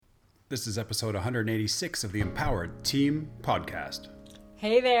This is episode 186 of the Empowered Team Podcast.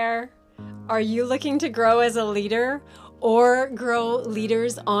 Hey there! Are you looking to grow as a leader or grow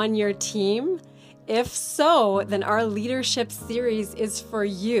leaders on your team? If so, then our leadership series is for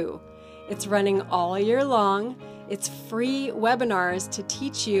you. It's running all year long. It's free webinars to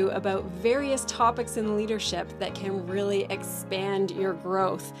teach you about various topics in leadership that can really expand your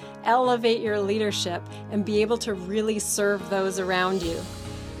growth, elevate your leadership, and be able to really serve those around you.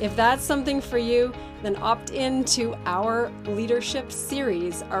 If that's something for you, then opt into our leadership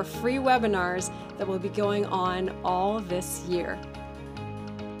series, our free webinars that will be going on all this year.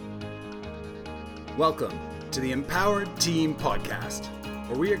 Welcome to the Empowered Team Podcast,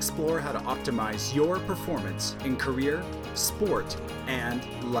 where we explore how to optimize your performance in career, sport, and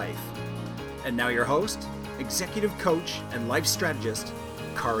life. And now your host, executive coach and life strategist,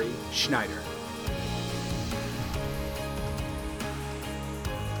 Kari Schneider.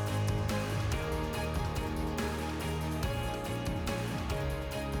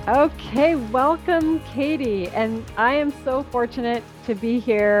 Okay, welcome, Katie. And I am so fortunate to be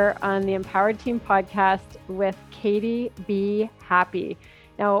here on the Empowered Team Podcast with Katie Be Happy.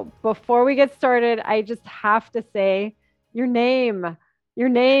 Now, before we get started, I just have to say your name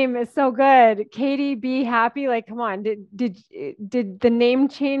is so good. Katie Be Happy. Like, come on, did the name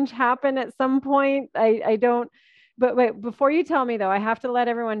change happen at some point? I don't, but wait, before you tell me though, I have to let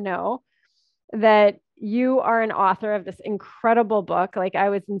everyone know that you are an author of this incredible book. Like, I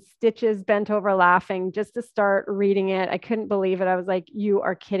was in stitches, bent over laughing just to start reading it. I couldn't believe it. I was like, you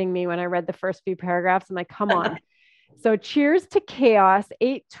are kidding me when I read the first few paragraphs. I'm like, come on. So Cheers to Chaos,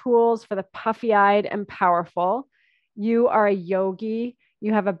 8 Tools for the Puffy-Eyed and Powerful. You are a yogi.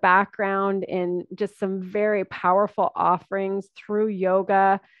 You have a background in just some very powerful offerings through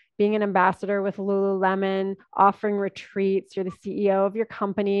yoga, being an ambassador with Lululemon, offering retreats. You're the CEO of your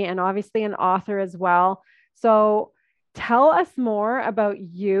company and obviously an author as well. So tell us more about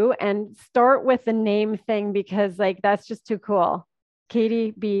you and start with the name thing, because like, that's just too cool.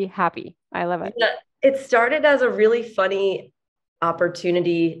 Katie Be Happy. I love it. Yeah, it started as a really funny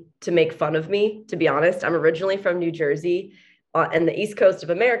opportunity to make fun of me, to be honest. I'm originally from New Jersey, and the East Coast of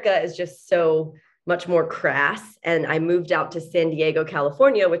America is just so much more crass. And I moved out to San Diego,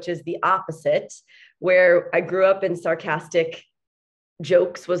 California, which is the opposite, where I grew up in sarcastic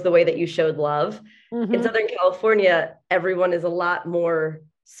jokes was the way that you showed love. Mm-hmm. In Southern California, everyone is a lot more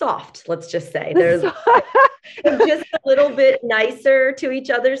soft, let's just say. There's just a little bit nicer to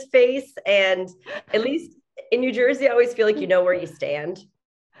each other's face. And at least in New Jersey, I always feel like you know where you stand.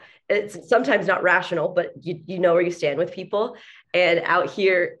 It's sometimes not rational, but you know where you stand with people. And out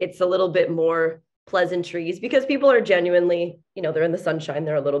here, it's a little bit more pleasantries because people are genuinely, they're in the sunshine,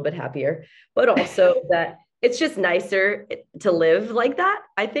 they're a little bit happier, but also that it's just nicer to live like that,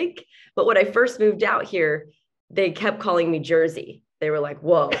 I think. But when I first moved out here, they kept calling me Jersey. They were like,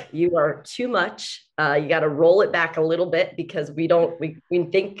 whoa, you are too much. You got to roll it back a little bit because we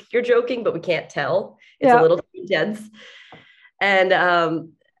think you're joking, but we can't tell. It's a little too dense.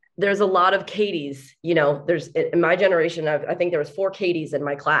 And there's a lot of Katies, there's in my generation, I think there was 4 Katies in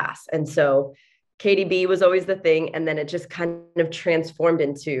my class. And so Katie B was always the thing. And then it just kind of transformed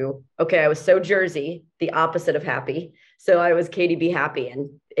into, okay, I was so Jersey, the opposite of happy. So I was Katie Be Happy, and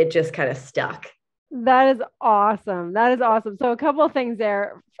it just kind of stuck. That is awesome. So a couple of things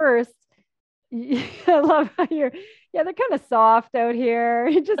there. First, I love how they're kind of soft out here.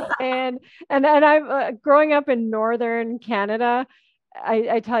 You just and I'm growing up in Northern Canada.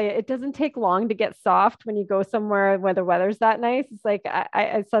 I tell you, it doesn't take long to get soft when you go somewhere where the weather's that nice. It's like,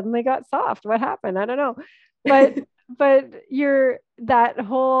 I suddenly got soft. What happened? I don't know. But you're that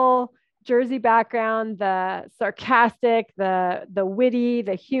whole Jersey background, the sarcastic, the witty,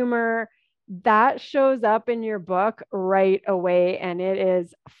 the humor, that shows up in your book right away. And it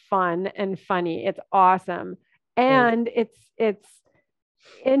is fun and funny. It's awesome. And it's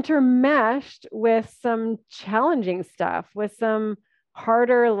intermeshed with some challenging stuff, with some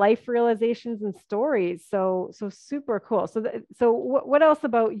harder life realizations and stories. So super cool. So what else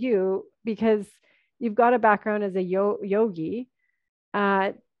about you? Because you've got a background as a yogi.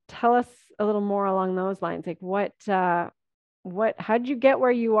 Tell us a little more along those lines. Like how'd you get where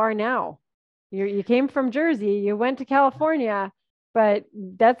you are now? You came from Jersey, you went to California, but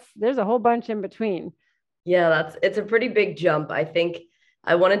there's a whole bunch in between. Yeah, it's a pretty big jump. I think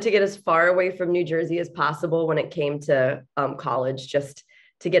I wanted to get as far away from New Jersey as possible when it came to college, just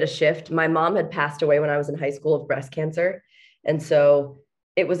to get a shift. My mom had passed away when I was in high school of breast cancer. And so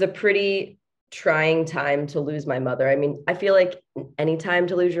it was a pretty trying time to lose my mother. I mean, I feel like any time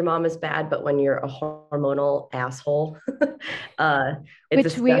to lose your mom is bad, but when you're a hormonal asshole, uh, it's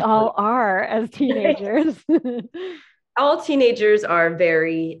Which we especially. all are as teenagers. All teenagers are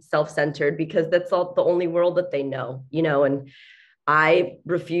very self-centered because that's all the only world that they know, and I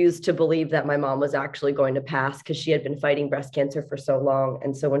refused to believe that my mom was actually going to pass because she had been fighting breast cancer for so long.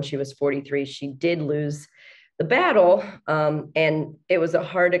 And so when she was 43, she did lose the battle. And it was a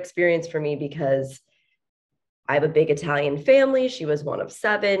hard experience for me because I have a big Italian family. She was one of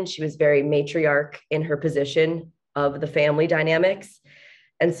seven. She was very matriarch in her position of the family dynamics.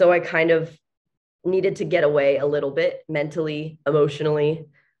 And so I kind of needed to get away a little bit mentally, emotionally,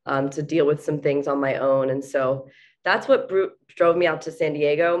 to deal with some things on my own. And so that's what drove me out to San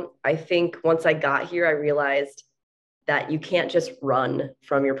Diego. I think once I got here, I realized that you can't just run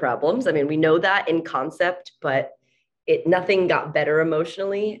from your problems. I mean, we know that in concept, but nothing got better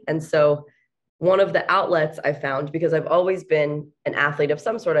emotionally. And so one of the outlets I found, because I've always been an athlete of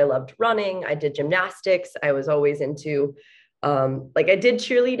some sort, I loved running, I did gymnastics, I was always into like I did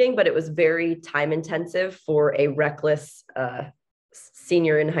cheerleading, but it was very time intensive for a reckless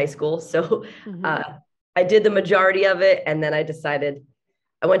senior in high school. So I did the majority of it. And then I decided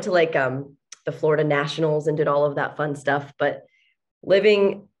I went to like the Florida Nationals and did all of that fun stuff, but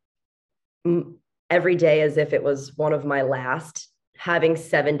living every day as if it was one of my last, having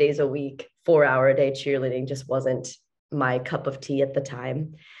 7 days a week, 4 hour a day cheerleading just wasn't my cup of tea at the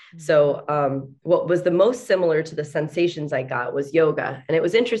time. So what was the most similar to the sensations I got was yoga. And it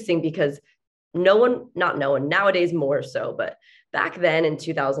was interesting because not no one, nowadays more so, but back then in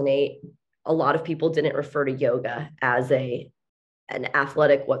 2008, a lot of people didn't refer to yoga as an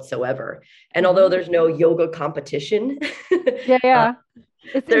athletic whatsoever. And although there's no yoga competition, yeah.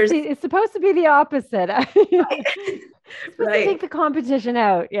 It's supposed to be the opposite. Supposed to take the competition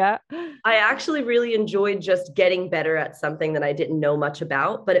out. Yeah. I actually really enjoyed just getting better at something that I didn't know much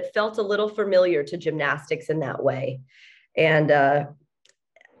about, but it felt a little familiar to gymnastics in that way. And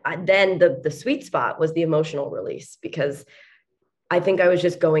then the sweet spot was the emotional release, because I think I was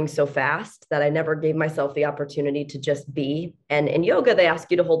just going so fast that I never gave myself the opportunity to just be. And in yoga, they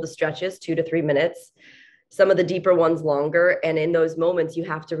ask you to hold the stretches 2 to 3 minutes, some of the deeper ones longer. And in those moments, you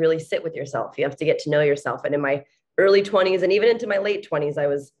have to really sit with yourself. You have to get to know yourself. And in my early 20s and even into my late 20s, I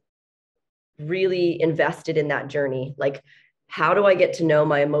was really invested in that journey. Like, how do I get to know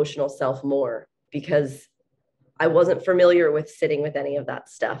my emotional self more? Because I wasn't familiar with sitting with any of that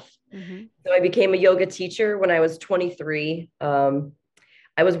stuff. So I became a yoga teacher when I was 23.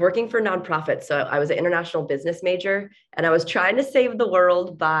 I was working for nonprofits. So I was an international business major, and I was trying to save the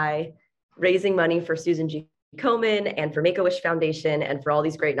world by raising money for Susan G. Komen and for Make-A-Wish Foundation and for all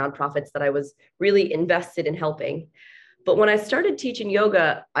these great nonprofits that I was really invested in helping. But when I started teaching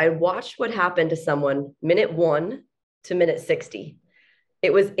yoga, I watched what happened to someone minute 1 to minute 60.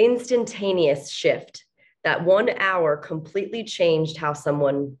 It was instantaneous shift. That 1 hour completely changed how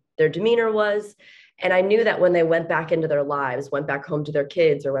their demeanor was. And I knew that when they went back into their lives, went back home to their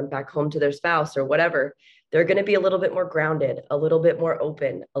kids or went back home to their spouse or whatever, they're going to be a little bit more grounded, a little bit more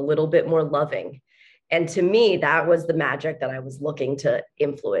open, a little bit more loving. And to me, that was the magic that I was looking to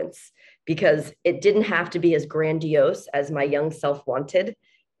influence, because it didn't have to be as grandiose as my young self wanted.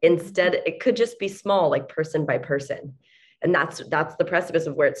 Instead, it could just be small, like person by person. And that's the precipice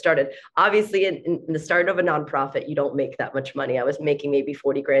of where it started. Obviously, in the start of a nonprofit, you don't make that much money. I was making maybe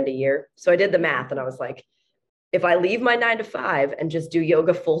 40 grand a year. So I did the math and I was like, if I leave my 9 to 5 and just do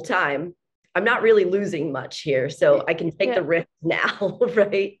yoga full time, I'm not really losing much here. So I can take the risk now,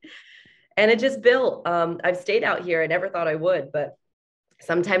 right? And it just built. I've stayed out here. I never thought I would, but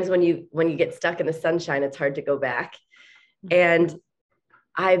sometimes when you get stuck in the sunshine, it's hard to go back. And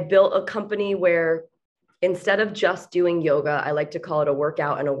I've built a company where instead of just doing yoga, I like to call it a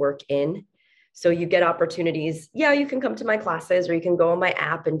workout and a work in. So you get opportunities. Yeah, you can come to my classes or you can go on my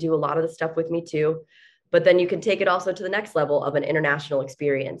app and do a lot of the stuff with me too. But then you can take it also to the next level of an international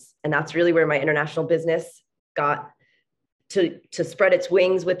experience. And that's really where my international business got to spread its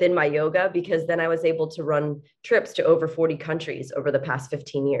wings within my yoga, because then I was able to run trips to over 40 countries over the past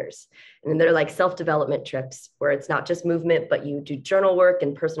 15 years. And they're like self-development trips where it's not just movement, but you do journal work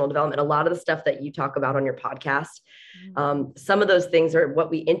and personal development, a lot of the stuff that you talk about on your podcast. Some of those things are what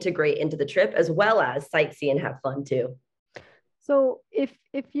we integrate into the trip, as well as sightsee and have fun too. So if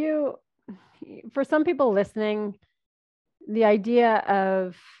you, for some people listening, the idea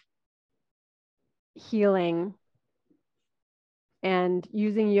of healing and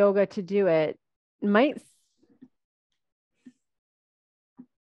using yoga to do it might.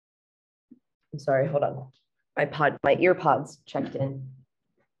 I'm sorry, hold on. My ear pods checked in.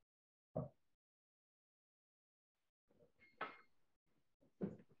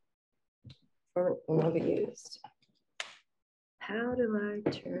 performance will not be used. How do I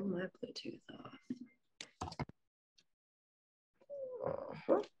turn my Bluetooth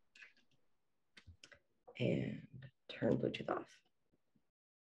off? And turn Bluetooth off.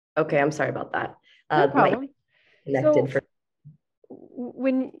 Okay, I'm sorry about that. No problem. Connected so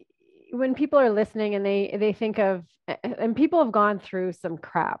when people are listening and they think of, and people have gone through some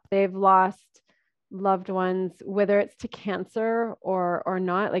crap, they've lost loved ones, whether it's to cancer or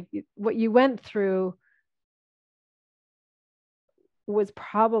not, like what you went through was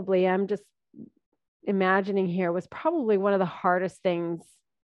probably, I'm just imagining here, was probably one of the hardest things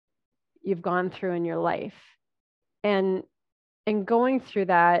you've gone through in your life. And going through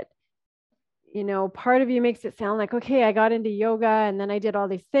that, you know, part of you makes it sound like, okay, I got into yoga and then I did all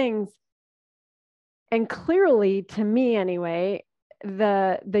these things. And clearly, to me anyway,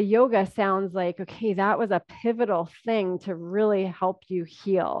 the yoga sounds like, okay, that was a pivotal thing to really help you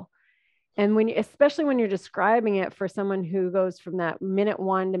heal. And when you, especially when you're describing it for someone who goes from that minute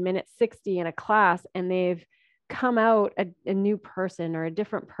 1 to minute 60 in a class and they've come out a new person or a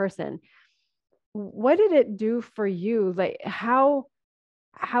different person, what did it do for you? Like, how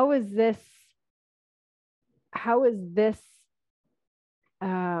is this how is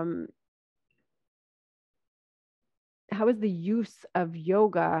the use of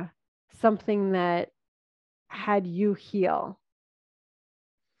yoga something that had you heal?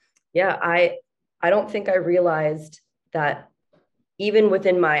 Yeah, I don't think I realized that even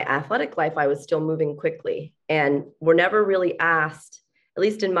within my athletic life, I was still moving quickly. And we're never really asked, at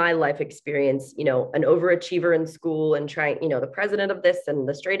least in my life experience, you know, an overachiever in school and trying, you know, the president of this and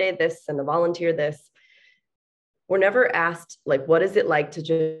the straight A this and the volunteer this. We're never asked, like, what is it like to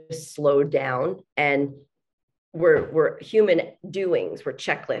just slow down? And we're human doings, we're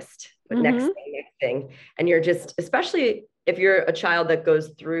checklist, but next thing. And you're just, especially if you're a child that goes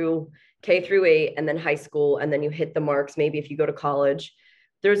through K through 8 and then high school, and then you hit the marks, maybe if you go to college,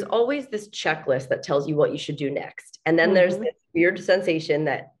 there's always this checklist that tells you what you should do next. And then there's this weird sensation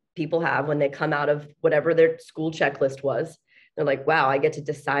that people have when they come out of whatever their school checklist was. They're like, wow, I get to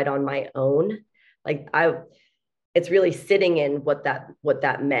decide on my own. Like it's really sitting in what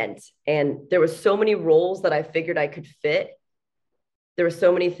that meant. And there was so many roles that I figured I could fit. There were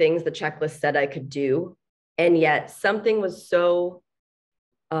so many things the checklist said I could do. And yet something was so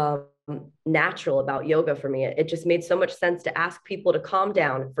natural about yoga for me. It just made so much sense to ask people to calm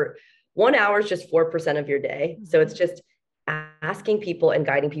down. For 1 hour is just 4% of your day. So it's just asking people and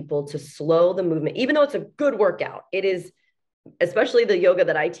guiding people to slow the movement, even though it's a good workout. It is, especially the yoga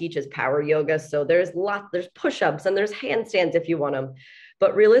that I teach is power yoga. So there's push-ups and there's handstands if you want them.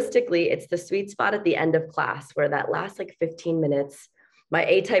 But realistically, it's the sweet spot at the end of class where that last like 15 minutes, my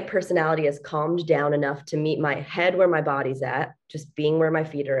A-type personality has calmed down enough to meet my head where my body's at, just being where my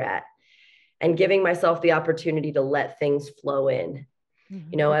feet are at, and giving myself the opportunity to let things flow in.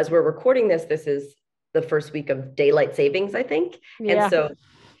 You know, as we're recording this is the first week of daylight savings, I think. Yeah. And so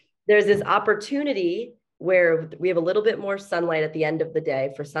there's this opportunity where we have a little bit more sunlight at the end of the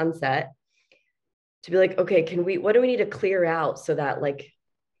day for sunset to be like, okay, what do we need to clear out so that like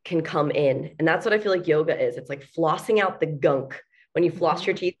can come in? And that's what I feel like yoga is. It's like flossing out the gunk. When you floss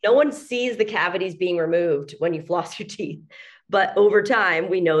your teeth, no one sees the cavities being removed when you floss your teeth. But over time,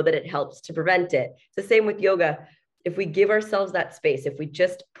 we know that it helps to prevent it. It's the same with yoga. If we give ourselves that space, if we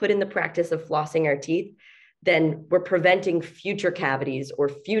just put in the practice of flossing our teeth, then we're preventing future cavities or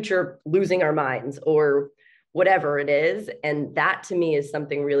future losing our minds or whatever it is. And that to me is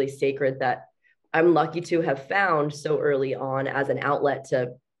something really sacred that I'm lucky to have found so early on as an outlet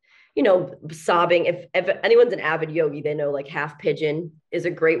to, you know, sobbing. If anyone's an avid yogi, they know like half pigeon is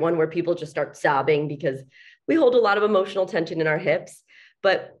a great one where people just start sobbing because we hold a lot of emotional tension in our hips.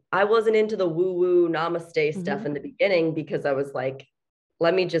 But I wasn't into the woo-woo namaste stuff in the beginning because I was like,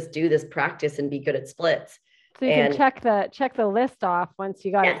 let me just do this practice and be good at splits. So you can check the list off once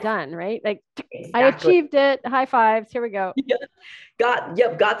you got it done, right? Like exactly. I achieved it. High fives. Here we go.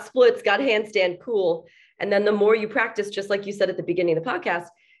 Got splits, got handstand. Cool. And then the more you practice, just like you said at the beginning of the podcast,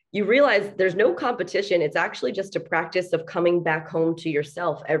 you realize there's no competition. It's actually just a practice of coming back home to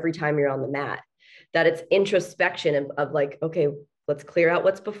yourself every time you're on the mat, that it's introspection of like, okay, let's clear out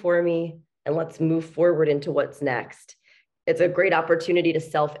what's before me and let's move forward into what's next. It's a great opportunity to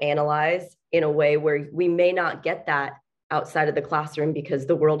self-analyze in a way where we may not get that outside of the classroom because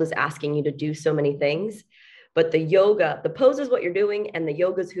the world is asking you to do so many things. But the yoga, the pose is what you're doing and the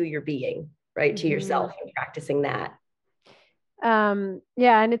yoga is who you're being, right? To yourself and practicing that.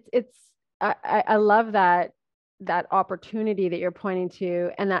 Yeah. And I love that opportunity that you're pointing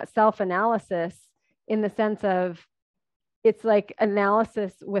to and that self-analysis in the sense of it's like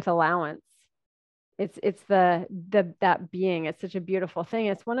analysis with allowance. It's the that being. It's such a beautiful thing.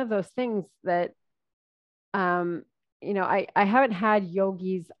 It's one of those things that I haven't had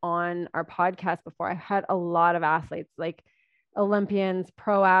yogis on our podcast before. I've had a lot of athletes, like Olympians,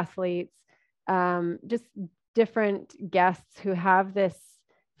 pro athletes, just different guests who have this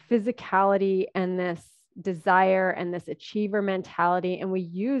physicality and this desire and this achiever mentality, and we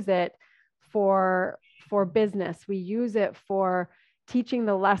use it for business. We use it for teaching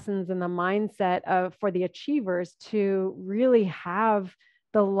the lessons and the mindset of for the achievers to really have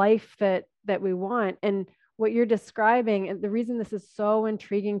the life that we want. And what you're describing, and the reason this is so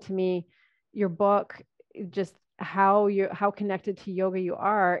intriguing to me, your book, just how connected to yoga you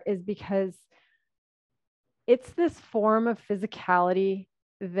are, is because it's this form of physicality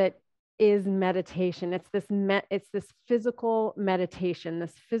that is meditation. It's this physical meditation,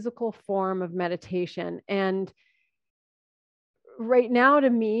 this physical form of meditation. And right now, to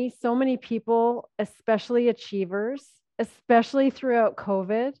me, so many people, especially achievers, especially throughout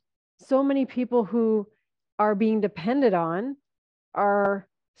COVID, so many people who are being depended on are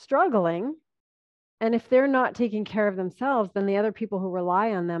struggling. And if they're not taking care of themselves, then the other people who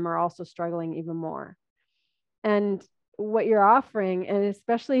rely on them are also struggling even more. And what you're offering, and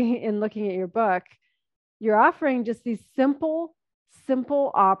especially in looking at your book, you're offering just these simple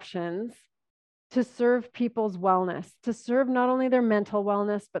options to serve people's wellness, to serve not only their mental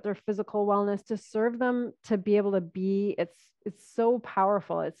wellness, but their physical wellness, to serve them to be able to be. It's so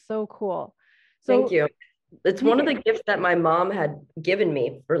powerful. It's so cool. So thank you. It's one of the gifts that my mom had given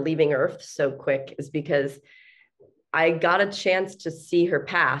me for leaving Earth so quick, is because I got a chance to see her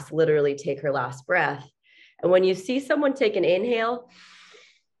pass, literally take her last breath. And when you see someone take an inhale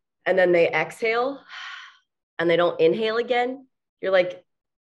and then they exhale and they don't inhale again, you're like,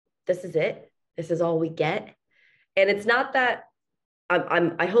 this is it. This is all we get. And it's not that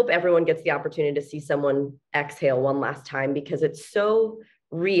I hope everyone gets the opportunity to see someone exhale one last time, because it's so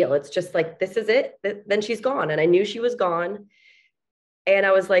real. It's just like, this is it. Then she's gone. And I knew she was gone. And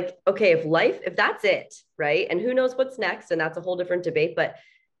I was like, okay, if that's it, right? And who knows what's next? And that's a whole different debate. But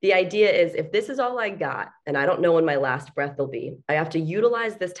the idea is, if this is all I got, and I don't know when my last breath will be, I have to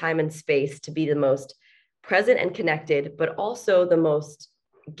utilize this time and space to be the most present and connected, but also the most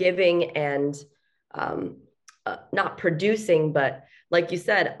giving and not producing, but like you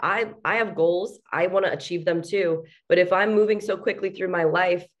said, I have goals. I want to achieve them too. But if I'm moving so quickly through my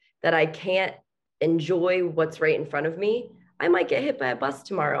life that I can't enjoy what's right in front of me, I might get hit by a bus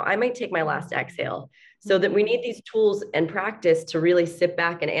tomorrow. I might take my last exhale. So that we need these tools and practice to really sit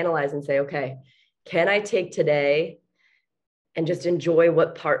back and analyze and say, okay, can I take today and just enjoy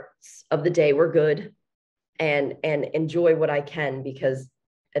what parts of the day were good, and enjoy what I can, because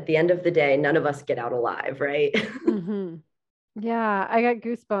at the end of the day, none of us get out alive, right? Mm-hmm. Yeah, I got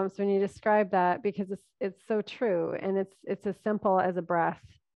goosebumps when you describe that, because it's so true. And it's as simple as a breath.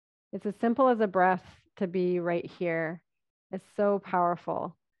 It's as simple as a breath to be right here. It's so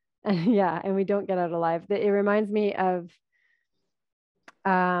powerful. And yeah, and we don't get out alive. It reminds me of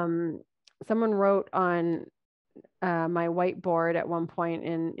someone wrote on my whiteboard at one point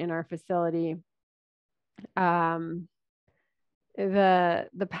in our facility. The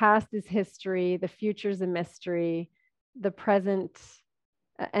past is history, the future is a mystery, the present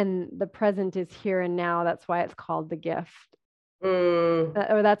is here and now. That's why it's called the gift.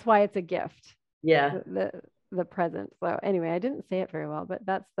 Or that's why it's a gift. Yeah. The present. So anyway, I didn't say it very well, but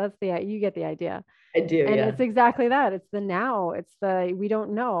that's you get the idea. I do. And yeah. It's exactly that. It's the now. It's we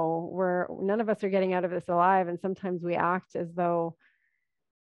don't know. None of us are getting out of this alive. And sometimes we act as though,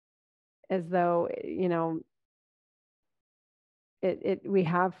 we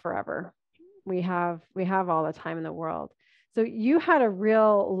have forever. We have all the time in the world. So you had a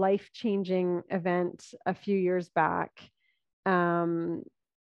real life-changing event a few years back,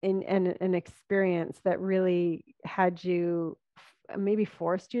 in an experience that really had you, maybe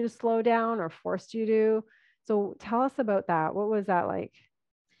forced you to slow down or forced you to. So tell us about that. What was that like?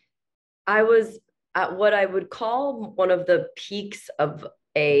 I was at what I would call one of the peaks of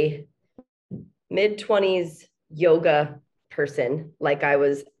a mid-20s yoga person. Like, I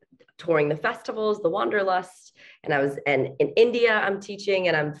was touring the festivals, the Wanderlust, and in India I'm teaching,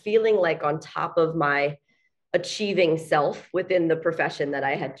 and I'm feeling like on top of my achieving self within the profession that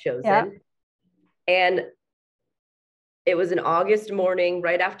I had chosen. Yeah. And it was an August morning,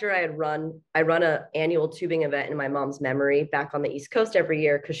 right after I run an annual tubing event in my mom's memory back on the East Coast every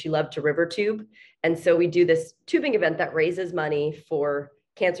year, because she loved to river tube. And so we do this tubing event that raises money for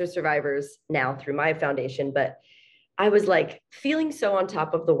cancer survivors now through my foundation. But I was like feeling so on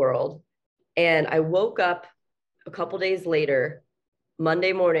top of the world. And I woke up a couple days later.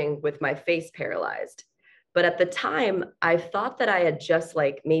 Monday morning with my face paralyzed. But at the time, I thought that I had just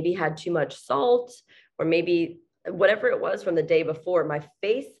like maybe had too much salt or maybe whatever it was from the day before. My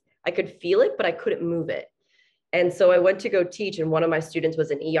face, I could feel it, but I couldn't move it. And so I went to go teach, and one of my students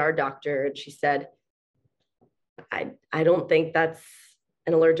was an ER doctor, and she said, I don't think that's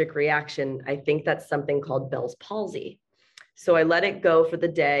an allergic reaction. I think that's something called Bell's palsy. So I let it go for the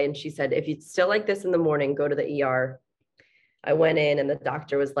day. And she said, if it's still like this in the morning, go to the ER. I went in, and the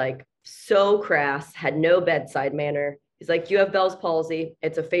doctor was like so crass, had no bedside manner. He's like, you have Bell's palsy.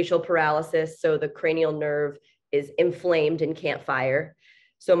 It's a facial paralysis. So the cranial nerve is inflamed and can't fire.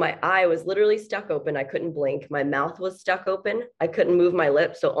 So my eye was literally stuck open. I couldn't blink. My mouth was stuck open. I couldn't move my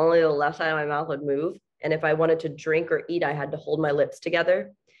lips. So only the left side of my mouth would move. And if I wanted to drink or eat, I had to hold my lips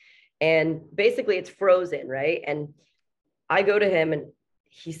together. And basically it's frozen, right? And I go to him, and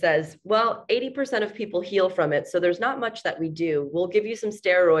he says, well, 80% of people heal from it. So there's not much that we do. We'll give you some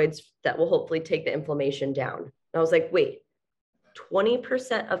steroids that will hopefully take the inflammation down. And I was like, wait,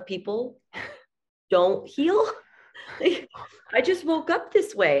 20% of people don't heal? I just woke up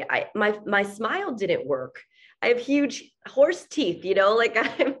this way. My smile didn't work. I have huge horse teeth, you know, like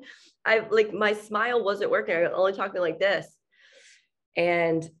I like my smile wasn't working. I was only talking like this.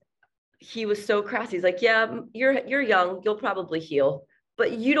 And he was so crass. He's like, yeah, you're young. You'll probably heal,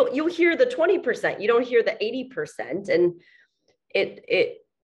 but you'll hear the 20%. You don't hear the 80%. And it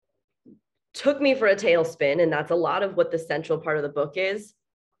took me for a tailspin. And that's a lot of what the central part of the book is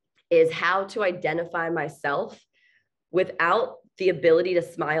how to identify myself without the ability to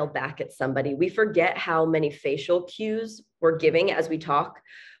smile back at somebody. We forget how many facial cues we're giving as we talk,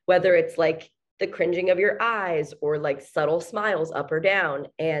 whether it's like the cringing of your eyes or like subtle smiles up or down.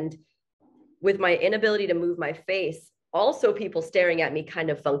 And with my inability to move my face, also people staring at me kind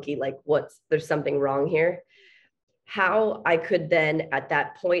of funky, like there's something wrong here. How I could then at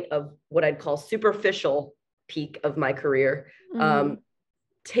that point of what I'd call superficial peak of my career,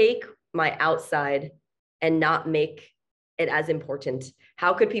 take my outside and not make it as important.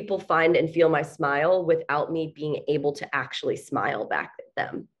 How could people find and feel my smile without me being able to actually smile back at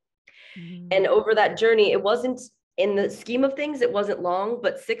them? And over that journey, it wasn't, in the scheme of things, it wasn't long,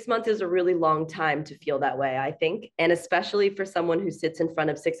 but 6 months is a really long time to feel that way, I think. And especially for someone who sits in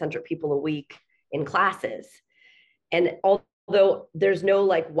front of 600 people a week in classes. And although there's no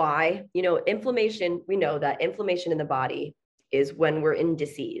like why, you know, inflammation, we know that inflammation in the body is when we're in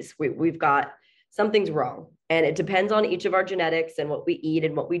disease. We've got something's wrong. And it depends on each of our genetics and what we eat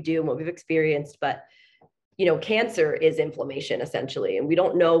and what we do and what we've experienced. But, you know, cancer is inflammation essentially. And we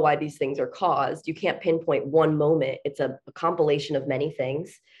don't know why these things are caused. You can't pinpoint one moment. It's a compilation of many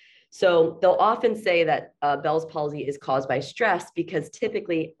things. So they'll often say that Bell's palsy is caused by stress because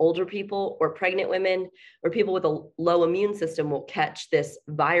typically older people or pregnant women or people with a low immune system will catch this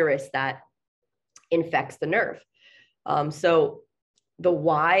virus that infects the nerve. So the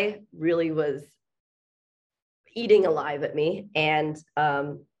why really was eating alive at me. And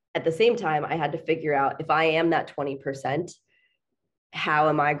at the same time, I had to figure out if I am that 20%, how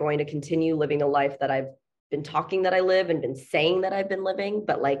am I going to continue living a life that I've been talking that I live and been saying that I've been living,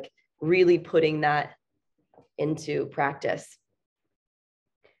 but like really putting that into practice.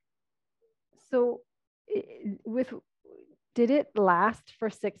 So did it last for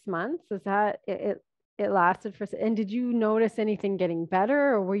 6 months? Is that it lasted for, and did you notice anything getting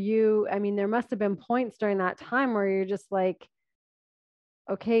better, or were you, I mean, there must have been points during that time where you're just like,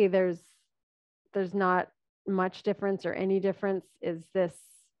 okay, there's not much difference or any difference. Is this,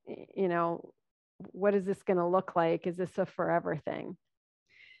 you know, what is this going to look like? Is this a forever thing?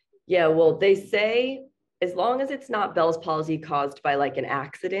 Yeah, well, they say as long as it's not Bell's palsy caused by like an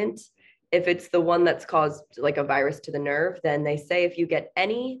accident, if it's the one that's caused like a virus to the nerve, then they say if you get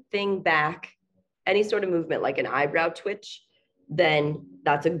anything back, any sort of movement like an eyebrow twitch, then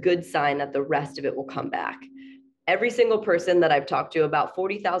that's a good sign that the rest of it will come back. Every single person that I've talked to, about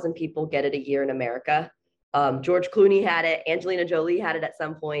 40,000 people get it a year in America. George Clooney had it, Angelina Jolie had it at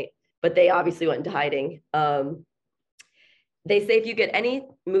some point, but they obviously went into hiding. They say if you get any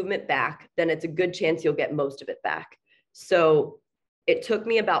movement back, then it's a good chance you'll get most of it back. So it took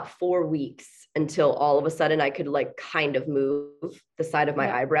me about 4 weeks until all of a sudden I could like kind of move the side of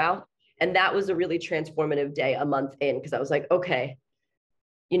my eyebrow. And that was a really transformative day a month in, because I was like, okay,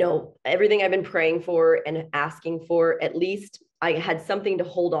 you know, everything I've been praying for and asking for, at least I had something to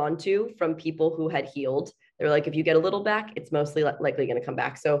hold on to from people who had healed. They're like, if you get a little back, it's mostly likely going to come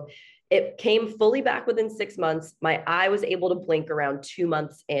back. So it came fully back within 6 months. My eye was able to blink around 2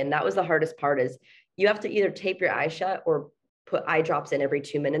 months in. That was the hardest part, is you have to either tape your eye shut or put eye drops in every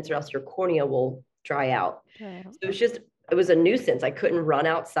 2 minutes, or else your cornea will dry out. So it's just it was a nuisance. I couldn't run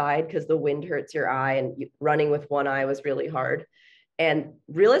outside because the wind hurts your eye, and running with one eye was really hard. And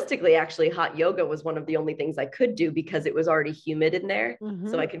realistically, actually, hot yoga was one of the only things I could do because it was already humid in there.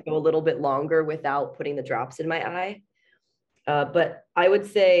 So I could go a little bit longer without putting the drops in my eye. But I would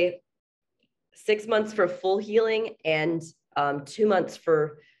say 6 months for full healing, and 2 months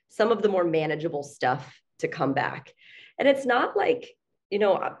for some of the more manageable stuff to come back. And it's not like,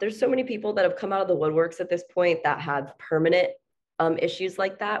 there's so many people that have come out of the woodworks at this point that have permanent issues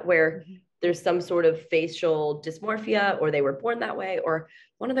like that, where there's some sort of facial dysmorphia, or they were born that way. Or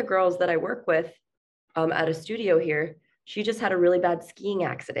one of the girls that I work with at a studio here, she just had a really bad skiing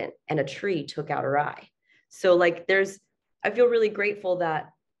accident and a tree took out her eye. So like I feel really grateful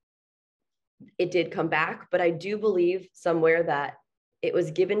that it did come back, but I do believe somewhere that it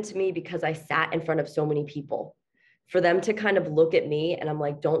was given to me because I sat in front of so many people, for them to kind of look at me, and I'm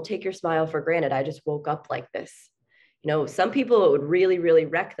like, don't take your smile for granted. I just woke up like this. Some people, it would really, really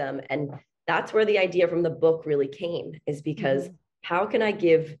wreck them. And that's where the idea from the book really came, is because how can I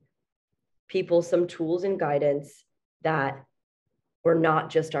give people some tools and guidance that we're not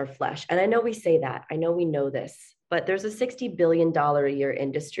just our flesh? And I know we say that, I know we know this, but there's a $60 billion a year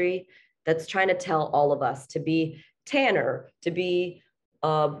industry that's trying to tell all of us to be tanner, to be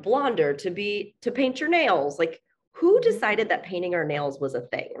blonder, to paint your nails. Like, who decided that painting our nails was a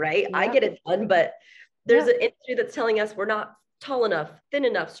thing, right? I get it done, but there's an industry that's telling us we're not tall enough, thin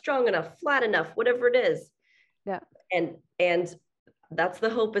enough, strong enough, flat enough, whatever it is. Yeah. And that's the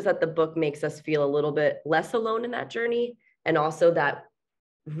hope, is that the book makes us feel a little bit less alone in that journey. And also that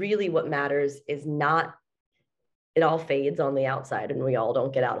really what matters is not, it all fades on the outside and we all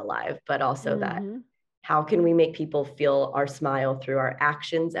don't get out alive, but also that how can we make people feel our smile through our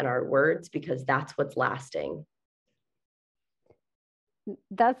actions and our words, because that's what's lasting.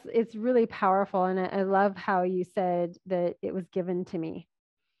 It's really powerful. And I love how you said that it was given to me,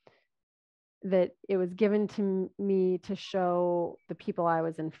 that it was given to me to show the people I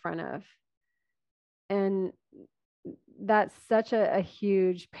was in front of. And that's such a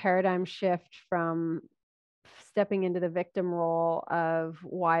huge paradigm shift from stepping into the victim role of,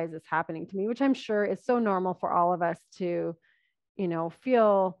 why is this happening to me? Which I'm sure is so normal for all of us to,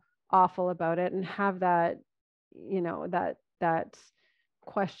 feel awful about it and have that, that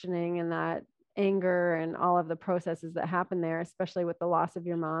questioning and that anger and all of the processes that happen there, especially with the loss of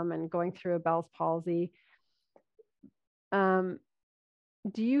your mom and going through a Bell's palsy. Do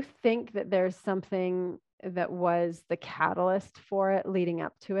you think that there's something that was the catalyst for it leading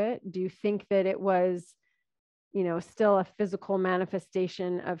up to it? Do you think that it was, still a physical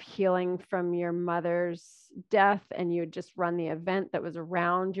manifestation of healing from your mother's death, and you had just run the event that was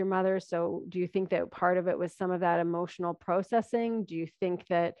around your mother? So do you think that part of it was some of that emotional processing? Do you think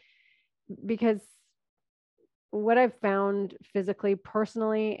that, because what I've found physically,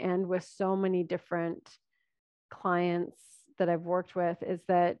 personally, and with so many different clients that I've worked with, is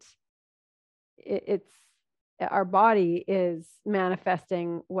that it's our body is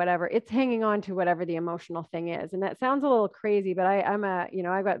manifesting whatever, it's hanging on to whatever the emotional thing is. And that sounds a little crazy, but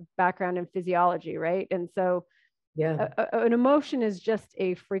I've got background in physiology, right? And so an emotion is just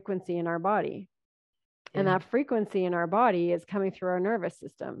a frequency in our body. And that frequency in our body is coming through our nervous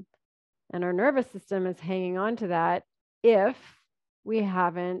system. And our nervous system is hanging on to that if we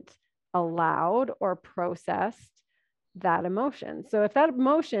haven't allowed or processed that emotion. So if that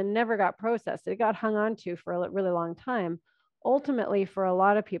emotion never got processed, it got hung on to for a really long time. Ultimately, for a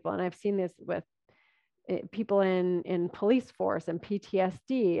lot of people, and I've seen this with people in police force and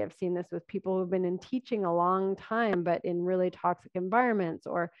PTSD, I've seen this with people who've been in teaching a long time, but in really toxic environments,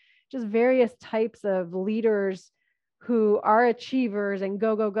 or just various types of leaders who are achievers and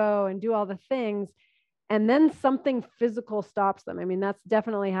go and do all the things. And then something physical stops them. I mean, that's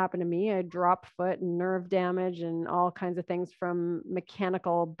definitely happened to me. I dropped foot and nerve damage and all kinds of things from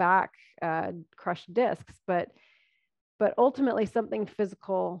mechanical back crushed discs. But ultimately, something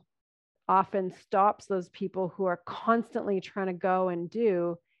physical often stops those people who are constantly trying to go and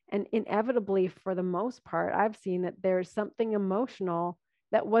do. And inevitably, for the most part, I've seen that there's something emotional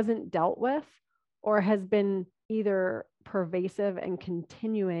that wasn't dealt with, or has been either pervasive and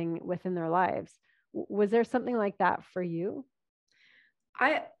continuing within their lives. Was there something like that for you?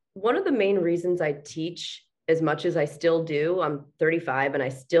 One of the main reasons I teach as much as I still do, I'm 35 and I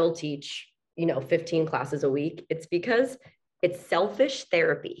still teach, 15 classes a week. It's because it's selfish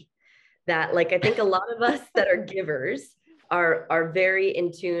therapy that, like, I think a lot of us that are givers are very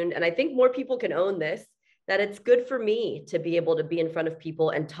in tune. And I think more people can own this, that it's good for me to be able to be in front of people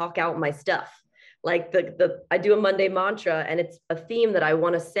and talk out my stuff. like I do a Monday mantra, and it's a theme that I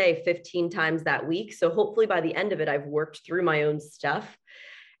want to say 15 times that week. So hopefully by the end of it, I've worked through my own stuff.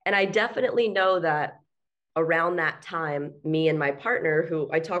 And I definitely know that around that time, me and my partner, who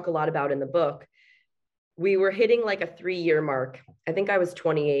I talk a lot about in the book, we were hitting like a 3-year mark. I think I was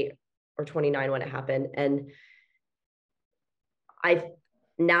 28 or 29 when it happened. And I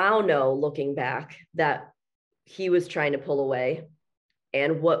now know, looking back, that he was trying to pull away.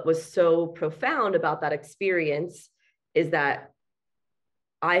 And what was so profound about that experience is that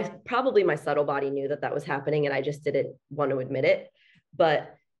my subtle body knew that that was happening, and I just didn't want to admit it.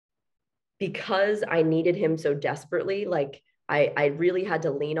 But because I needed him so desperately, like I really had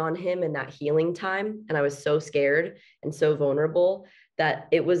to lean on him in that healing time. And I was so scared and so vulnerable that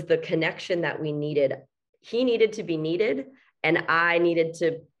it was the connection that we needed. He needed to be needed, and I needed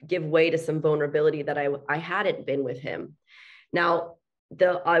to give way to some vulnerability that I hadn't been with him. Now,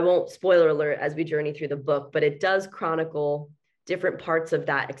 I won't spoiler alert as we journey through the book, but it does chronicle different parts of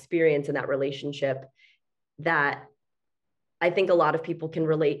that experience and that relationship that I think a lot of people can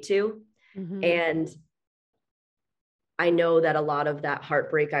relate to. Mm-hmm. And I know that a lot of that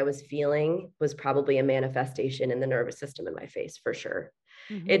heartbreak I was feeling was probably a manifestation in the nervous system in my face, for sure.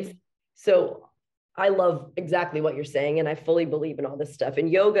 Mm-hmm. So I love exactly what you're saying, and I fully believe in all this stuff. In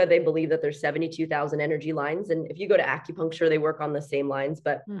yoga, they believe that there's 72,000 energy lines. And if you go to acupuncture, they work on the same lines.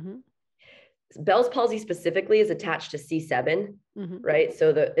 But mm-hmm. Bell's palsy specifically is attached to C7, mm-hmm. right? So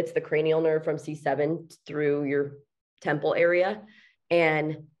it's the cranial nerve from C7 through your temple area.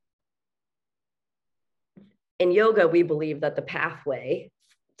 And in yoga, we believe that the pathway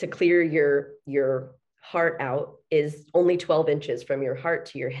to clear your heart out is only 12 inches from your heart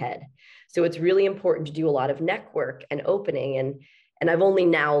to your head. So it's really important to do a lot of neck work and opening. And I've only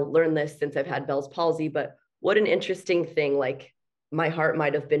now learned this since I've had Bell's palsy, but what an interesting thing. Like, my heart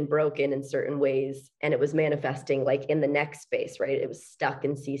might have been broken in certain ways, and it was manifesting like in the neck space, right? It was stuck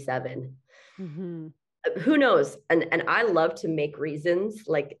in C7. Mm-hmm. Who knows? And I love to make reasons.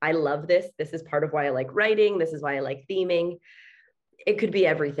 Like, I love this. This is part of why I like writing. This is why I like theming. It could be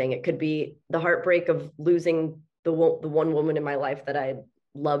everything. It could be the heartbreak of losing the one woman in my life that I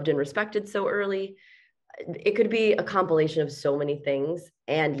loved and respected so early. It could be a compilation of so many things.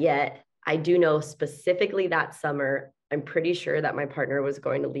 And yet I do know specifically that summer, I'm pretty sure that my partner was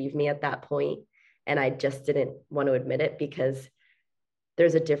going to leave me at that point. And I just didn't want to admit it, because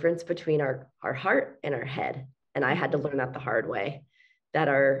there's a difference between our heart and our head. And I had to learn that the hard way, that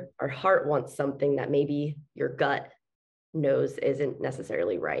our heart wants something that maybe your gut knows isn't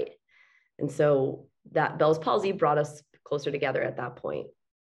necessarily right. And so that Bell's palsy brought us closer together at that point.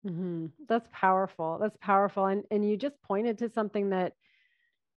 Mm-hmm. That's powerful. That's powerful. And you just pointed to something that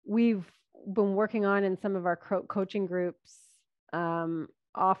we've been working on in some of our coaching groups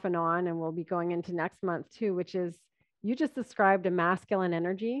off and on, and we'll be going into next month too, which is, you just described a masculine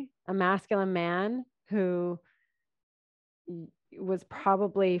energy, a masculine man who was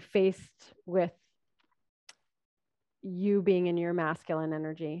probably faced with you being in your masculine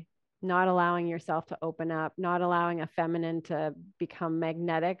energy, not allowing yourself to open up, not allowing a feminine to become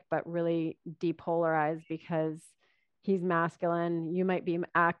magnetic, but really depolarized because he's masculine. You might be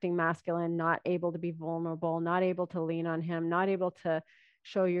acting masculine, not able to be vulnerable, not able to lean on him, not able to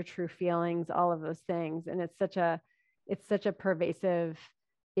show your true feelings, all of those things. And it's such a pervasive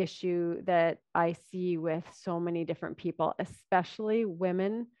issue that I see with so many different people, especially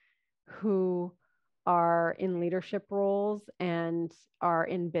women who are in leadership roles and are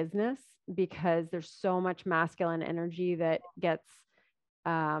in business, because there's so much masculine energy that gets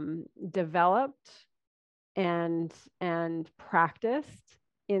developed and practiced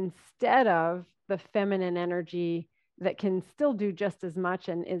instead of the feminine energy that can still do just as much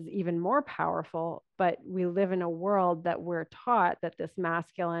and is even more powerful. But we live in a world that we're taught that this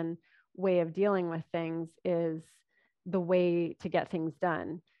masculine way of dealing with things is the way to get things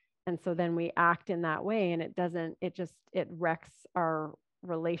done. And so then we act in that way, and it wrecks our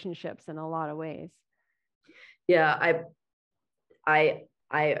relationships in a lot of ways. Yeah. I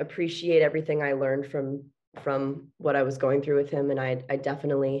appreciate everything I learned from what I was going through with him. And I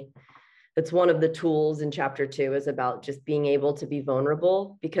definitely, it's one of the tools in chapter 2 is about just being able to be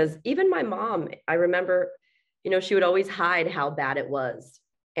vulnerable, because even my mom, I remember, she would always hide how bad it was.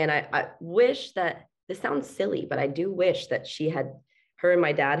 And I wish that, this sounds silly, but I do wish that her and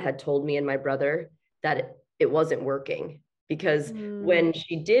my dad had told me and my brother that it wasn't working, because when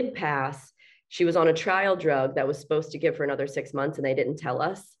she did pass, she was on a trial drug that was supposed to give her another 6 months, and they didn't tell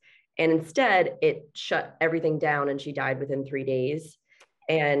us. And instead it shut everything down, and she died within 3 days.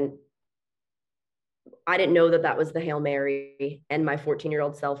 And I didn't know that was the Hail Mary. And my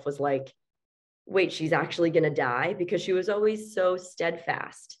 14-year-old self was like, wait, she's actually going to die, because she was always so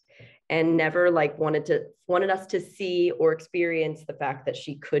steadfast and never like wanted us to see or experience the fact that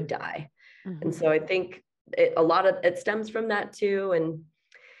she could die. Mm-hmm. And so I think a lot of it stems from that too. And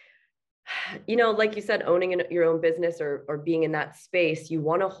like you said, owning your own business or being in that space, you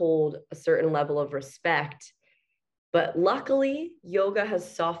want to hold a certain level of respect. But luckily, yoga has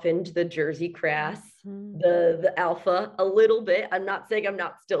softened the Jersey crass, the alpha a little bit. I'm not saying I'm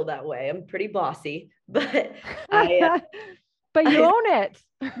not still that way. I'm pretty bossy, but but you own it.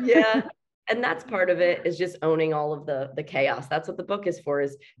 Yeah. And that's part of it, is just owning all of the chaos. That's what the book is for,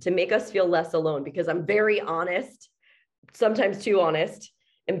 is to make us feel less alone, because I'm very honest, sometimes too honest,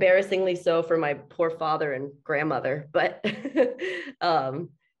 embarrassingly so for my poor father and grandmother, but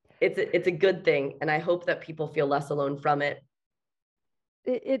it's a good thing. And I hope that people feel less alone from it.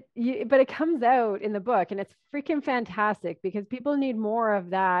 But it comes out in the book, and it's freaking fantastic, because people need more of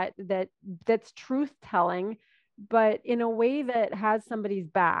that's truth telling, but in a way that has somebody's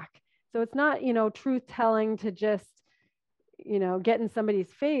back. So it's not, truth telling to just, get in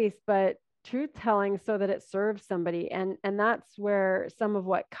somebody's face, but truth telling so that it serves somebody. And that's where some of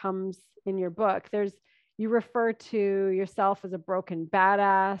what comes in your book. You refer to yourself as a broken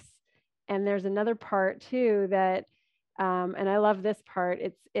badass. And there's another part too that, and I love this part.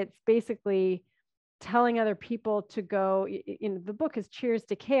 It's basically telling other people to go, the book is Cheers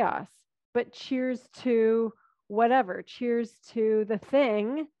to Chaos, but cheers to whatever, cheers to the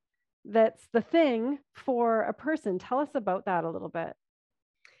thing that's the thing for a person. Tell us about that a little bit.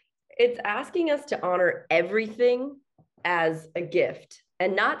 It's asking us to honor everything as a gift,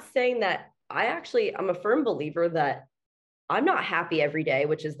 and not saying that I'm a firm believer that I'm not happy every day,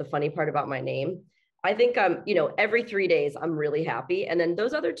 which is the funny part about my name. I think I'm, every 3 days I'm really happy. And then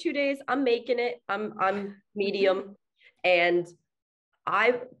those other 2 days I'm making it, I'm medium. And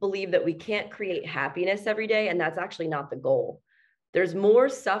I believe that we can't create happiness every day. And that's actually not the goal. There's more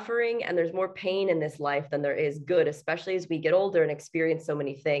suffering and there's more pain in this life than there is good, especially as we get older and experience so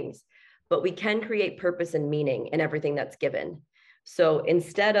many things. But we can create purpose and meaning in everything that's given. So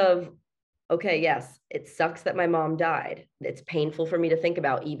instead of, okay, yes, it sucks that my mom died. It's painful for me to think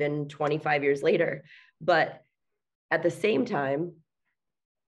about even 25 years later. But at the same time,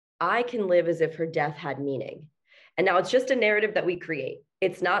 I can live as if her death had meaning. And now it's just a narrative that we create.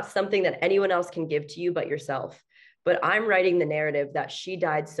 It's not something that anyone else can give to you but yourself. But I'm writing the narrative that she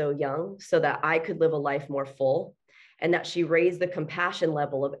died so young so that I could live a life more full, and that she raised the compassion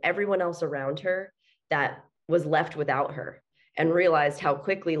level of everyone else around her that was left without her, and realized how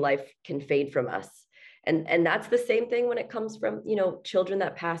quickly life can fade from us. And that's the same thing when it comes from, children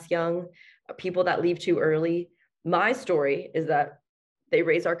that pass young, people that leave too early. My story is that they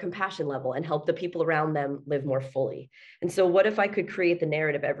raise our compassion level and help the people around them live more fully. And so what if I could create the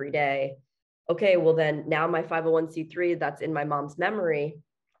narrative every day? Okay, well then now my 501c3 that's in my mom's memory,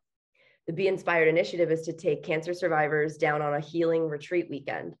 the Be Inspired initiative is to take cancer survivors down on a healing retreat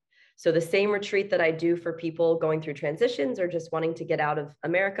weekend. So the same retreat that I do for people going through transitions or just wanting to get out of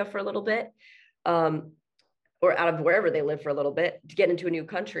America for a little bit, or out of wherever they live for a little bit to get into a new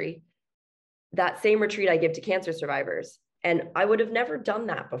country, that same retreat I give to cancer survivors. And I would have never done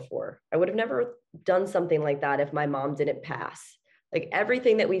that before. I would have never done something like that if my mom didn't pass. Like,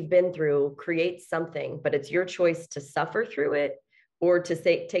 everything that we've been through creates something, but it's your choice to suffer through it or to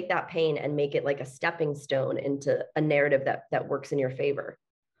take that pain and make it like a stepping stone into a narrative that works in your favor.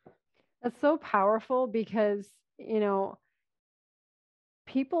 That's so powerful, because,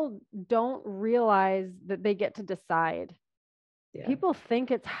 people don't realize that they get to decide. Yeah. People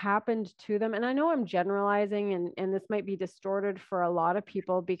think it's happened to them. And I know I'm generalizing, and this might be distorted for a lot of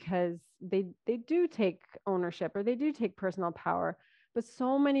people, because they do take ownership or they do take personal power. But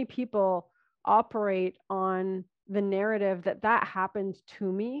so many people operate on the narrative that happened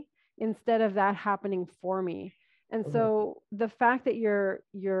to me instead of that happening for me. And so the fact that your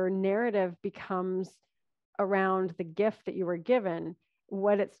narrative becomes around the gift that you were given,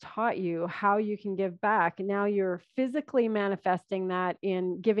 what it's taught you, how you can give back. Now you're physically manifesting that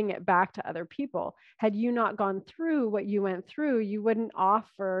in giving it back to other people. Had you not gone through what you went through, you wouldn't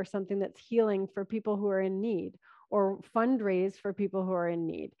offer something that's healing for people who are in need, or fundraise for people who are in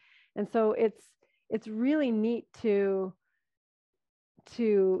need. And so it's really neat to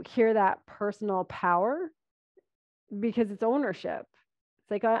hear that personal power, because it's ownership.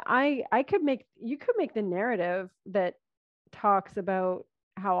 It's like you could make the narrative that talks about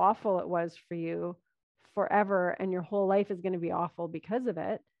how awful it was for you forever, and your whole life is going to be awful because of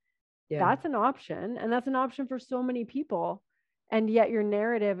it. Yeah. That's an option, and that's an option for so many people. And yet your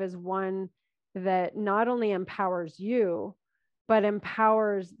narrative is one that not only empowers you, but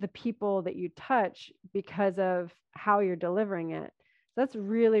empowers the people that you touch because of how you're delivering it. So that's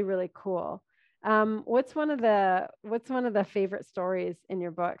really, really cool. What's one of the favorite stories in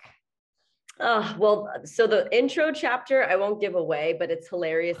your book? Well, so the intro chapter, I won't give away, but it's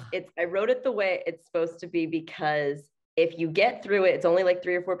hilarious. I wrote it the way it's supposed to be, because if you get through it, it's only like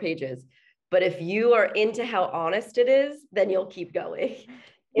 3 or 4 pages. But if you are into how honest it is, then you'll keep going.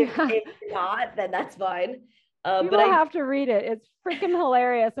 If not, then that's fine. People have to read it. It's freaking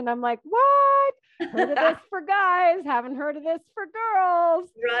hilarious. And I'm like, what? Heard of this for guys, haven't heard of this for girls.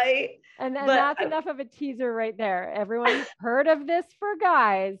 Right. And that's enough of a teaser right there. Everyone heard of this for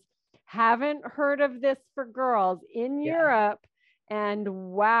guys, haven't heard of this for girls in Europe. And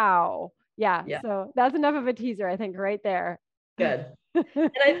wow. Yeah. So that's enough of a teaser, I think, right there. Good.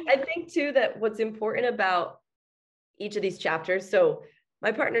 And I think too, that what's important about each of these chapters. So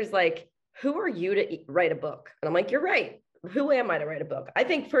my partner's like, who are you to write a book? And I'm like, you're right. Who am I to write a book? I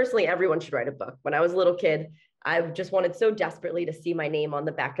think personally, everyone should write a book. When I was a little kid, I just wanted so desperately to see my name on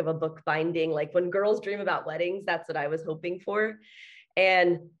the back of a book binding. Like when girls dream about weddings, that's what I was hoping for.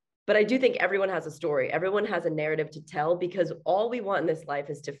 But I do think everyone has a story. Everyone has a narrative to tell, because all we want in this life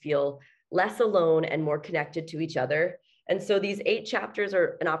is to feel less alone and more connected to each other. And so these 8 chapters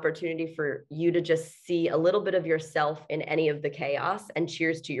are an opportunity for you to just see a little bit of yourself in any of the chaos, and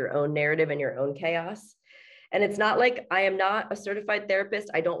cheers to your own narrative and your own chaos. And it's not like, I am not a certified therapist.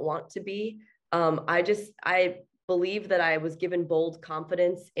 I don't want to be. I believe that I was given bold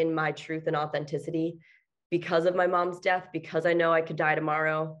confidence in my truth and authenticity because of my mom's death, because I know I could die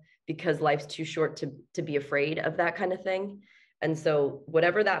tomorrow, because life's too short to be afraid of that kind of thing. And so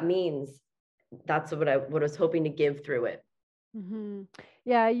whatever that means, that's what I was hoping to give through it. Mm-hmm.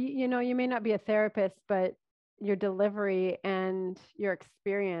 Yeah. You know, you may not be a therapist, but your delivery and your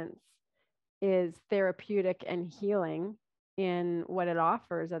experience is therapeutic and healing in what it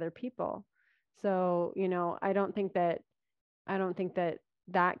offers other people. So, you know, I don't think that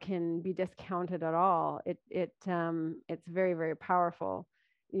that can be discounted at all. It's very, very powerful.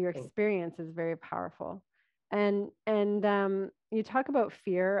 Your experience is very powerful. And you talk about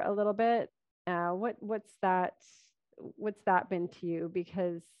fear a little bit. What's that been to you?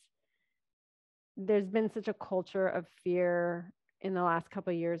 Because there's been such a culture of fear in the last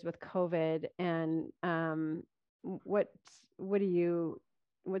couple of years with COVID. And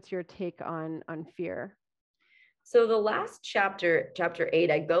what's your take on fear? So the last chapter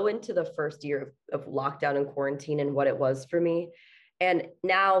 8, I go into the first year of lockdown and quarantine and what it was for me. And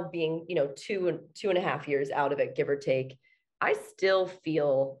now being, 2.5 years out of it, give or take, I still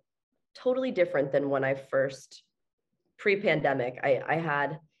feel totally different than when I first, pre-pandemic, I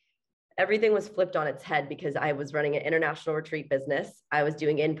had, everything was flipped on its head, because I was running an international retreat business. I was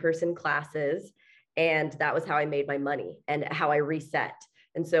doing in-person classes, and that was how I made my money and how I reset.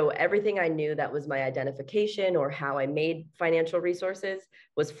 And so everything I knew that was my identification or how I made financial resources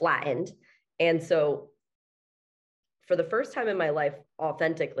was flattened. And so for the first time in my life,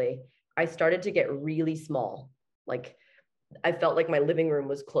 authentically, I started to get really small. Like I felt like my living room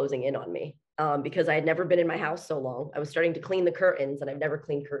was closing in on me, because I had never been in my house so long. I was starting to clean the curtains, and I've never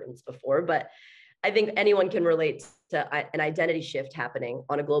cleaned curtains before, but I think anyone can relate to an identity shift happening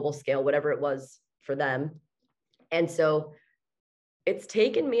on a global scale, whatever it was for them. And so it's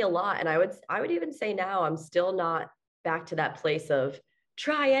taken me a lot. And I would even say now I'm still not back to that place of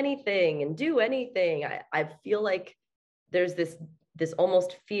try anything and do anything. I feel like there's this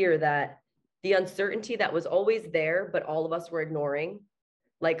almost fear that the uncertainty that was always there, but all of us were ignoring.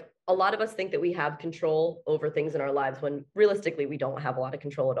 Like a lot of us think that we have control over things in our lives, when realistically we don't have a lot of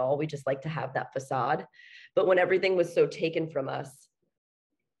control at all. We just like to have that facade. But when everything was so taken from us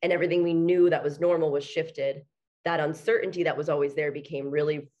and everything we knew that was normal was shifted, that uncertainty that was always there became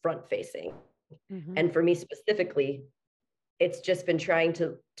really front facing. Mm-hmm. And for me specifically, it's just been trying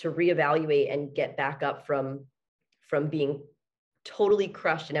to reevaluate and get back up from being totally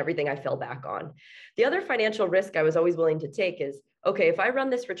crushed in everything I fell back on. The other financial risk I was always willing to take is, okay, if I run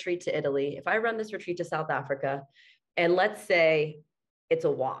this retreat to Italy, if I run this retreat to South Africa, and let's say it's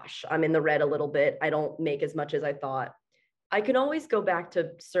a wash, I'm in the red a little bit, I don't make as much as I thought, I can always go back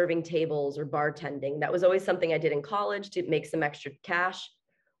to serving tables or bartending. That was always something I did in college to make some extra cash.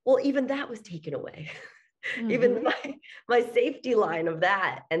 Well, even that was taken away. Mm-hmm. Even my safety line of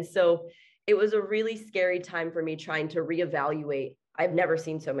that. And so it was a really scary time for me trying to reevaluate. I've never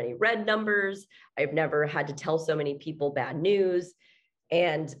seen so many red numbers. I've never had to tell so many people bad news.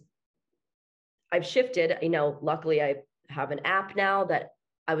 And I've shifted, luckily I have an app now that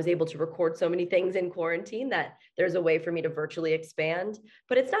I was able to record so many things in quarantine that there's a way for me to virtually expand,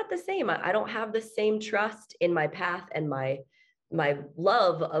 but it's not the same. I don't have the same trust in my path and my my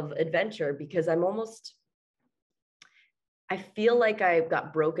love of adventure, because I feel like I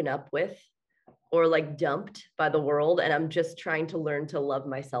got broken up with or like dumped by the world. And I'm just trying to learn to love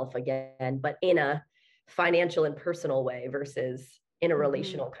myself again, but in a financial and personal way versus in a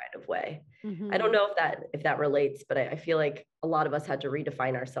relational kind of way. I don't know if that relates, but I feel like a lot of us had to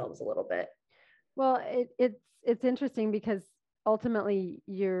redefine ourselves a little bit. Well, it's interesting because ultimately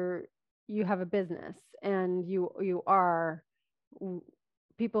you have a business, and you are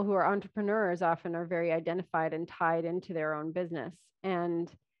people who are entrepreneurs often are very identified and tied into their own business.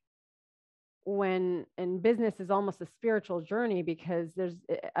 And business is almost a spiritual journey, because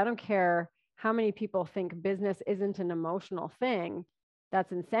I don't care how many people think business isn't an emotional thing.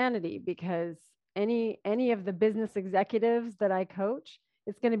 That's insanity, because any of the business executives that I coach,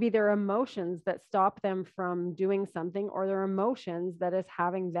 it's going to be their emotions that stop them from doing something, or their emotions that is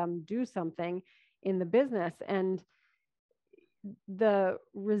having them do something in the business. And the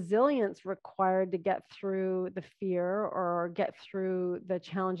resilience required to get through the fear or get through the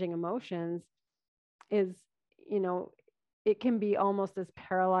challenging emotions is, it can be almost as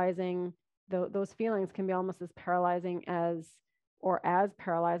paralyzing. Those feelings can be almost as paralyzing as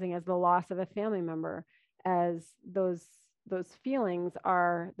paralyzing as the loss of a family member, as those feelings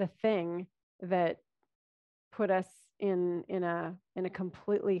are the thing that put us in a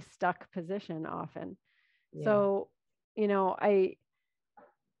completely stuck position often. Yeah. So,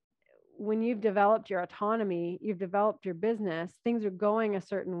 when you've developed your autonomy, you've developed your business, things are going a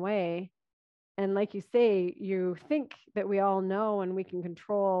certain way. And like you say, you think that we all know and we can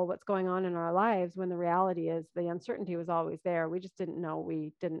control what's going on in our lives, when the reality is the uncertainty was always there. We just didn't know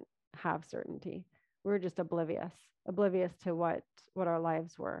we didn't have certainty. We were just oblivious to what our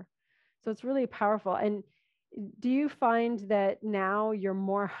lives were. So it's really powerful. And do you find that now you're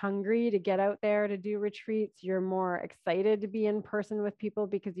more hungry to get out there to do retreats? You're more excited to be in person with people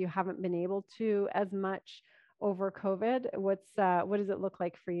because you haven't been able to as much over COVID? What does it look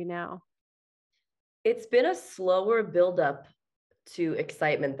like for you now? It's been a slower buildup to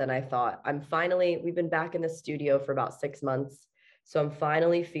excitement than I thought. We've been back in the studio for about 6 months. So I'm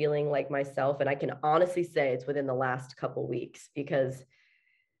finally feeling like myself. And I can honestly say it's within the last couple weeks, because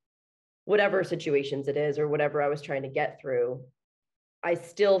whatever situations it is or whatever I was trying to get through, I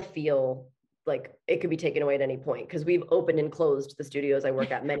still feel like it could be taken away at any point, because we've opened and closed the studios I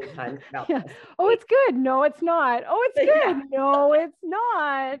work at many times. Yeah. Oh, it's good. No, it's not. Oh, it's good. Yeah. No, it's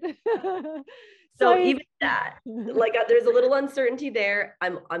not. So even that, like, there's a little uncertainty there.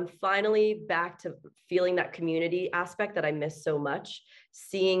 I'm finally back to feeling that community aspect that I miss so much.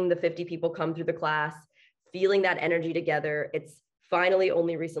 Seeing the 50 people come through the class, feeling that energy together. It's finally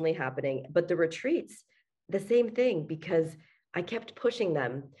only recently happening. But the retreats, the same thing, because I kept pushing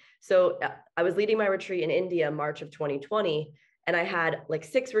them. So I was leading my retreat in India, March of 2020, and I had like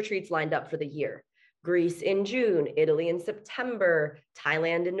 6 retreats lined up for the year. Greece in June, Italy in September,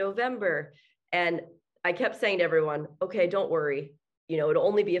 Thailand in November. And I kept saying to everyone, okay, don't worry. It'll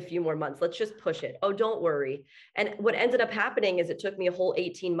only be a few more months. Let's just push it. Oh, don't worry. And what ended up happening is it took me a whole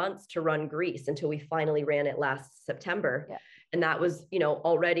 18 months to run Greece until we finally ran it last September. Yeah. And that was,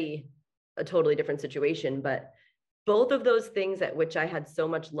 already a totally different situation. But both of those things at which I had so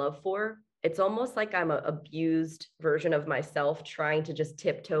much love for, it's almost like I'm an abused version of myself trying to just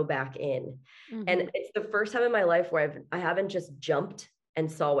tiptoe back in. Mm-hmm. And it's the first time in my life where I haven't just jumped and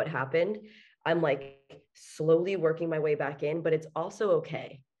saw what happened. I'm like slowly working my way back in, but it's also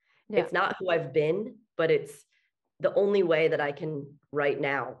okay. Yeah. It's not who I've been, but it's the only way that I can right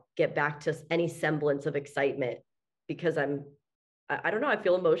now get back to any semblance of excitement, because I don't know, I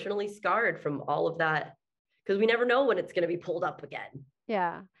feel emotionally scarred from all of that, because we never know when it's going to be pulled up again.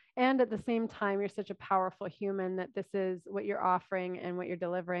 Yeah. And at the same time, you're such a powerful human that this is what you're offering and what you're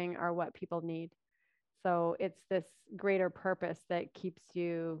delivering are what people need. So it's this greater purpose that keeps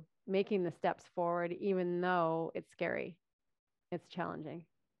you making the steps forward, even though it's scary, it's challenging.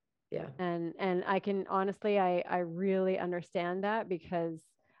 Yeah. And I can honestly, I really understand that, because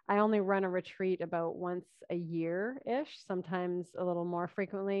I only run a retreat about once a year-ish, sometimes a little more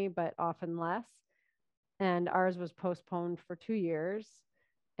frequently, but often less. And ours was postponed for 2 years,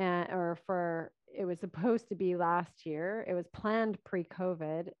 it was supposed to be last year. It was planned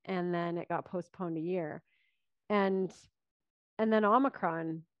pre-COVID, and then it got postponed a year. And then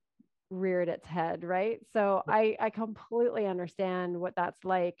Omicron reared its head, right? So I completely understand what that's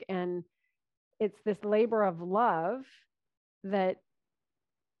like. And it's this labor of love that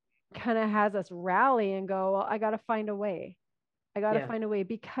kind of has us rally and go, well, I got to find a way. Find a way,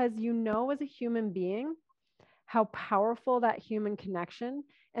 because as a human being, how powerful that human connection.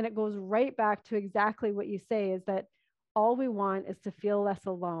 And it goes right back to exactly what you say, is that all we want is to feel less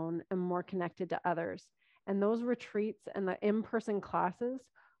alone and more connected to others. And those retreats and the in-person classes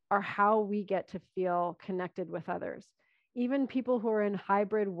are how we get to feel connected with others. Even people who are in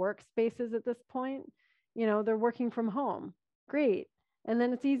hybrid workspaces at this point, they're working from home. Great. And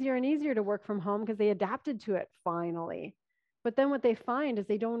then it's easier and easier to work from home because they adapted to it finally. But then what they find is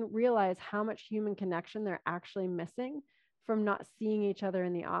they don't realize how much human connection they're actually missing from not seeing each other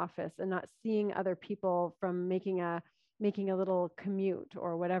in the office and not seeing other people, from making a little commute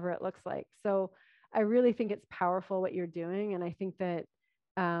or whatever it looks like. So I really think it's powerful what you're doing. And I think that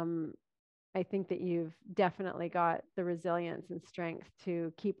you've definitely got the resilience and strength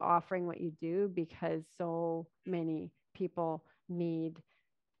to keep offering what you do, because so many people need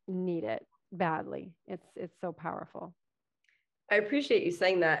it badly. It's so powerful. I appreciate you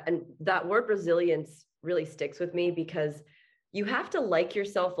saying that. And that word resilience really sticks with me, because you have to like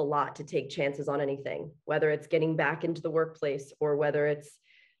yourself a lot to take chances on anything, whether it's getting back into the workplace or whether it's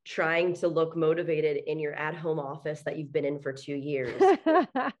trying to look motivated in your at-home office that you've been in for 2 years.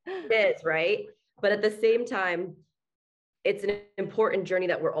 It is, right? But at the same time, it's an important journey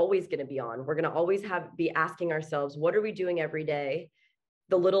that we're always going to be on. We're going to always be asking ourselves, what are we doing every day?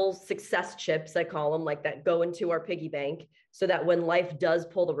 The little success chips, I call them, like that go into our piggy bank, so that when life does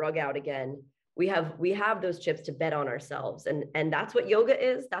pull the rug out again, we have those chips to bet on ourselves. And that's what yoga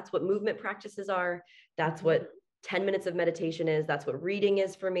is. That's what movement practices are. That's what 10 minutes of meditation is. That's what reading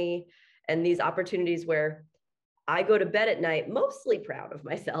is for me. And these opportunities where I go to bed at night, mostly proud of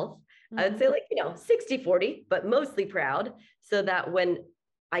myself. I would say 60-40, but mostly proud, so that when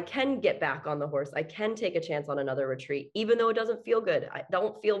I can get back on the horse, I can take a chance on another retreat, even though it doesn't feel good. I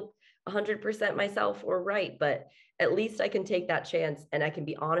don't feel 100% myself or right, but at least I can take that chance and I can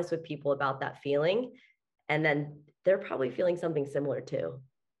be honest with people about that feeling. And then they're probably feeling something similar too.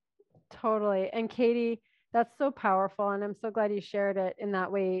 Totally. And Katie, that's so powerful. And I'm so glad you shared it in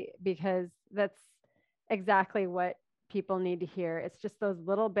that way, because that's exactly what people need to hear. It's just those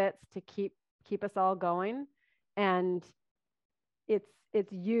little bits to keep us all going. And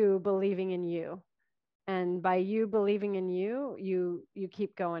it's you believing in you. And by you believing in you, you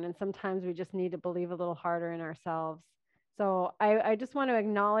keep going. And sometimes we just need to believe a little harder in ourselves. So I just want to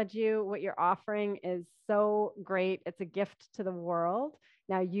acknowledge you. What you're offering is so great. It's a gift to the world.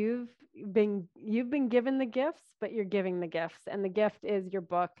 Now you've been given the gifts, but you're giving the gifts, and the gift is your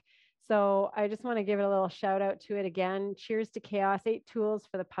book. So I just want to give it a little shout out to it again. Cheers to Chaos, 8 tools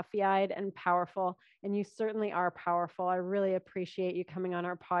for the puffy-eyed and powerful. And you certainly are powerful. I really appreciate you coming on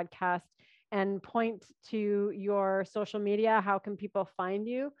our podcast. And point to your social media. How can people find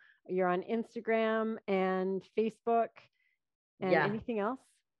you? You're on Instagram and Facebook and anything else?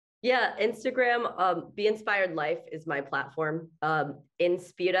 Yeah, Instagram, Be Inspired Life is my platform.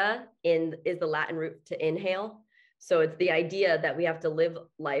 Inspira is the Latin root to inhale. So it's the idea that we have to live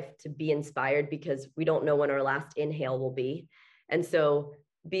life to be inspired, because we don't know when our last inhale will be. And so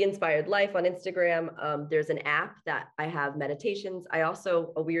Be Inspired Life on Instagram. There's an app that I have meditations. I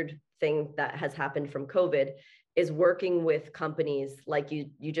also, a weird thing that has happened from COVID is working with companies like you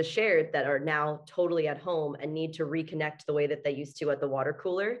just shared, that are now totally at home and need to reconnect the way that they used to at the water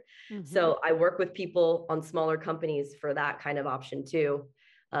cooler. Mm-hmm. So I work with people on smaller companies for that kind of option too.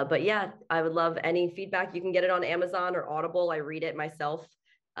 But yeah, I would love any feedback. You can get it on Amazon or Audible. I read it myself.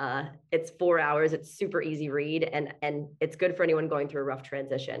 It's 4 hours. It's super easy read, and it's good for anyone going through a rough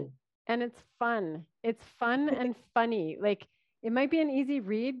transition. And it's fun. It's fun and funny. Like, it might be an easy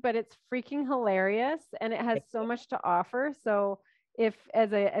read, but it's freaking hilarious, and it has so much to offer. So if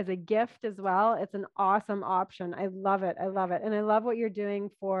as a gift as well, it's an awesome option. I love it. And I love what you're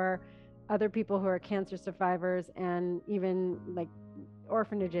doing for other people who are cancer survivors, and even like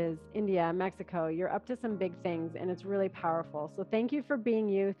orphanages, India, Mexico. You're up to some big things, and it's really powerful. So thank you for being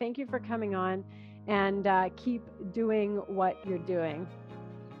you. Thank you for coming on, and keep doing what you're doing.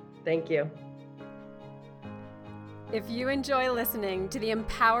 Thank you. If you enjoy listening to the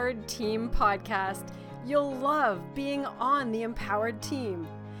Empowered Team podcast, you'll love being on the Empowered Team.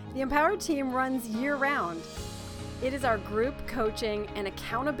 The Empowered Team runs year-round. It is our group coaching and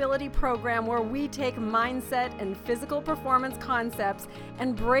accountability program where we take mindset and physical performance concepts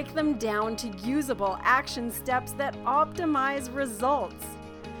and break them down to usable action steps that optimize results.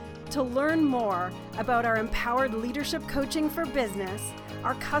 To learn more about our empowered leadership coaching for business,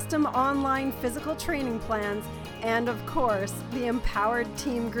 our custom online physical training plans, and of course, the Empowered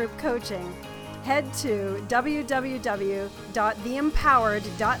Team Group Coaching, head to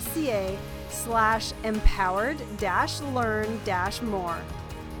www.theempowered.ca/empowered-learn-more.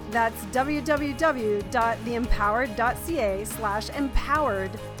 That's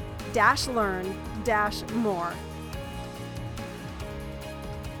www.theempowered.ca/empowered-learn-more.